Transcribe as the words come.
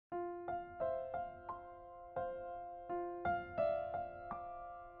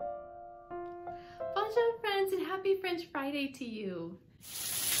Bonjour friends, and happy French Friday to you.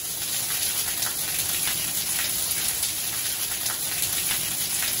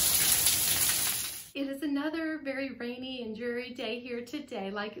 It is another very rainy and dreary day here today,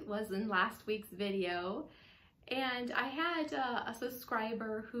 like it was in last week's video. And I had a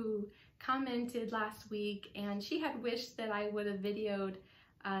subscriber who commented last week, and she had wished that I would have videoed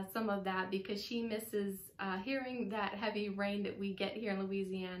some of that because she misses hearing that heavy rain that we get here in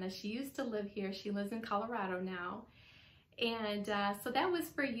Louisiana. She used to live here. She lives in Colorado now. And so that was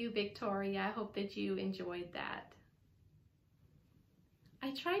for you, Victoria. I hope that you enjoyed that.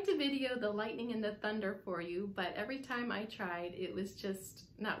 I tried to video the lightning and the thunder for you, but every time I tried, it was just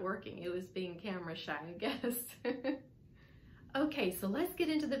not working. It was being camera shy, I guess. Okay, so let's get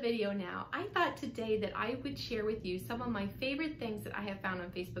into the video now. I thought today that I would share with you some of my favorite things that I have found on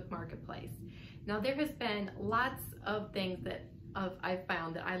Facebook Marketplace. Now, there has been lots of things that I've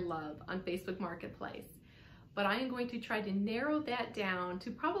found that I love on Facebook Marketplace, but I am going to try to narrow that down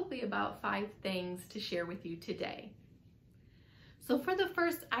to probably about 5 things to share with you today. So for the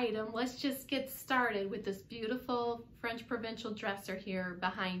first item, let's just get started with this beautiful French provincial dresser here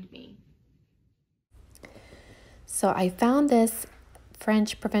behind me. So I found this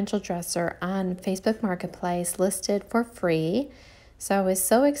French provincial dresser on Facebook Marketplace listed for free. So I was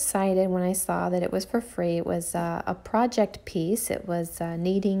so excited when I saw that it was for free. It was a project piece. It was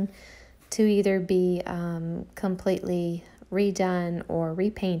needing to either be completely redone or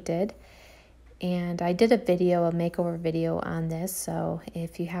repainted. And I did a makeover video on this, so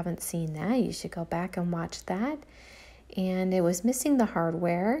if you haven't seen that, you should go back and watch that. And it was missing the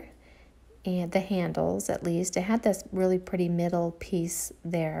hardware and the handles, at least. It had this really pretty middle piece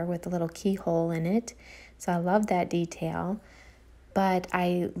there with a little keyhole in it, so I love that detail. But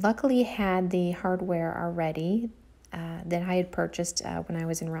I luckily had the hardware already that I had purchased when I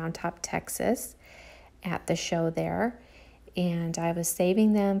was in Round Top, Texas at the show there. And I was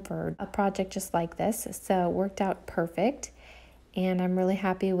saving them for a project just like this, so it worked out perfect. And I'm really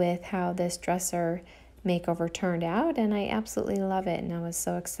happy with how this dresser makeover turned out, and I absolutely love it. And I was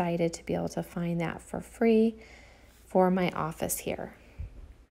so excited to be able to find that for free for my office here.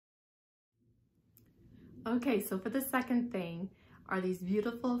 Okay, so for the second thing are these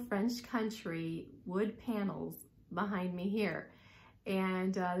beautiful French country wood panels behind me here.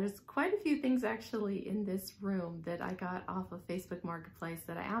 And there's quite a few things actually in this room that I got off of Facebook Marketplace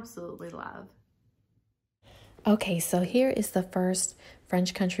that I absolutely love. Okay, so here is the first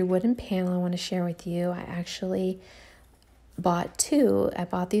French country wooden panel I want to share with you. I actually bought 2. I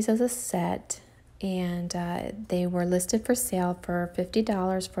bought these as a set, and they were listed for sale for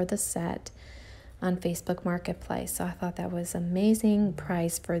 $50 for the set on Facebook Marketplace. So I thought that was an amazing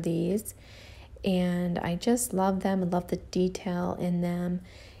price for these. And I just love them and love the detail in them.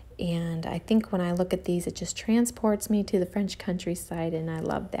 And I think when I look at these, it just transports me to the French countryside, and I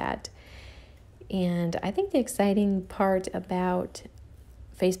love that. And I think the exciting part about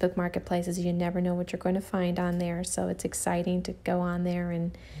Facebook Marketplace is you never know what you're going to find on there. So it's exciting to go on there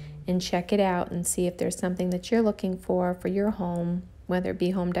and check it out and see if there's something that you're looking for your home, whether it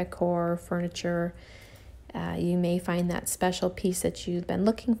be home decor or furniture. You may find that special piece that you've been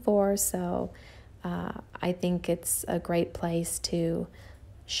looking for. So I think it's a great place to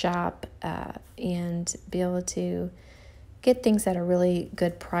shop and be able to get things at a really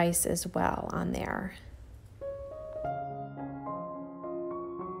good price as well on there.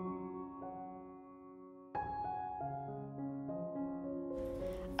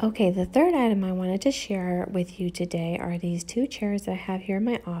 Okay, the third item I wanted to share with you today are these 2 chairs that I have here in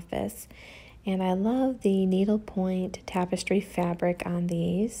my office. And I love the needlepoint tapestry fabric on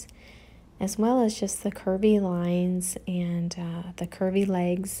these, as well as just the curvy lines and the curvy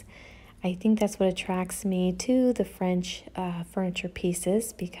legs. I think that's what attracts me to the French furniture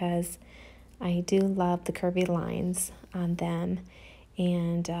pieces, because I do love the curvy lines on them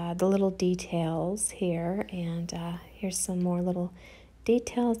and the little details here. And here's some more little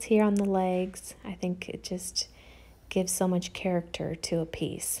details here on the legs. I think it just gives so much character to a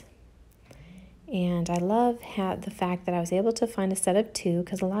piece. And I love the fact that I was able to find a set of 2,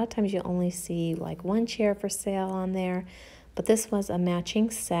 because a lot of times you only see like 1 chair for sale on there. But this was a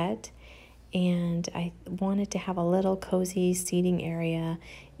matching set, and I wanted to have a little cozy seating area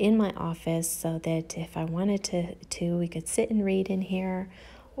in my office so that if I wanted to we could sit and read in here,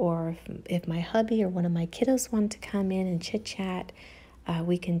 or if my hubby or one of my kiddos wanted to come in and chit-chat,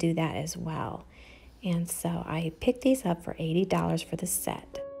 we can do that as well. And so I picked these up for $80 for the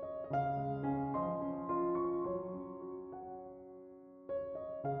set.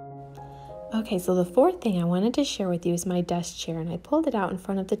 Okay, so the fourth thing I wanted to share with you is my desk chair, and I pulled it out in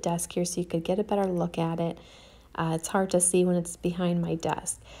front of the desk here so you could get a better look at it. It's hard to see when it's behind my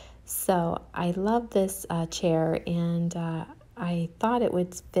desk. So I love this chair, and I thought it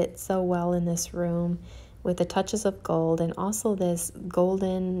would fit so well in this room with the touches of gold and also this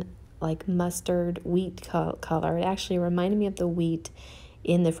golden like mustard wheat color. It actually reminded me of the wheat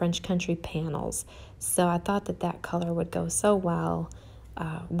in the French country panels. So I thought that that color would go so well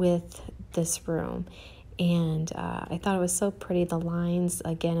with this room. And I thought it was so pretty. The lines,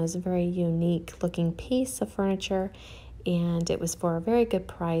 again, it was a very unique looking piece of furniture, and it was for a very good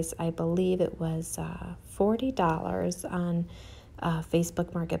price. I believe it was $40 on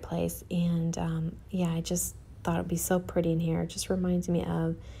Facebook Marketplace. And yeah, I just thought it would be so pretty in here. It just reminds me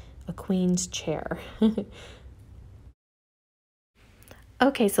of a queen's chair.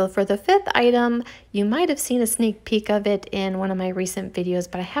 Okay, so for the fifth item, you might have seen a sneak peek of it in one of my recent videos,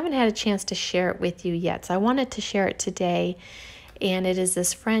 but I haven't had a chance to share it with you yet. So I wanted to share it today, and it is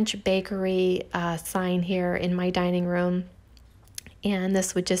this French bakery sign here in my dining room. And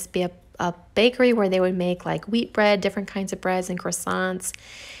this would just be a bakery where they would make like wheat bread, different kinds of breads and croissants.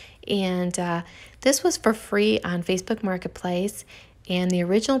 And this was for free on Facebook Marketplace, and the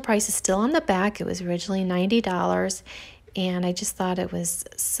original price is still on the back. It was originally $90. And I just thought it was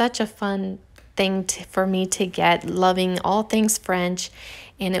such a fun thing for me to get, loving all things French.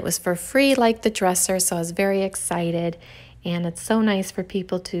 And it was for free like the dresser, so I was very excited. And it's so nice for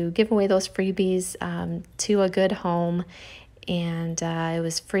people to give away those freebies to a good home. And it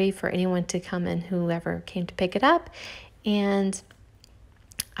was free for anyone to come in, whoever came to pick it up. And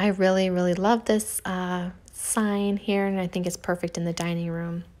I really, really love this sign here, and I think it's perfect in the dining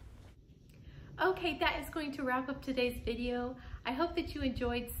room. Okay, that is going to wrap up today's video. I hope that you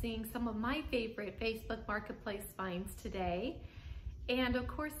enjoyed seeing some of my favorite Facebook Marketplace finds today. And of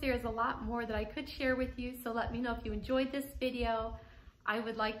course, there's a lot more that I could share with you, so let me know if you enjoyed this video. I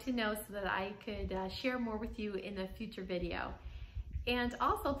would like to know so that I could share more with you in a future video. And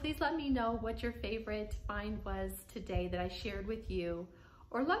also, please let me know what your favorite find was today that I shared with you,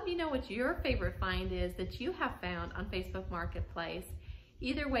 or let me know what your favorite find is that you have found on Facebook Marketplace.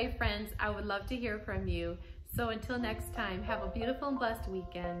 Either way, friends, I would love to hear from you. So until next time, have a beautiful and blessed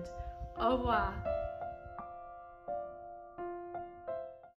weekend. Au revoir.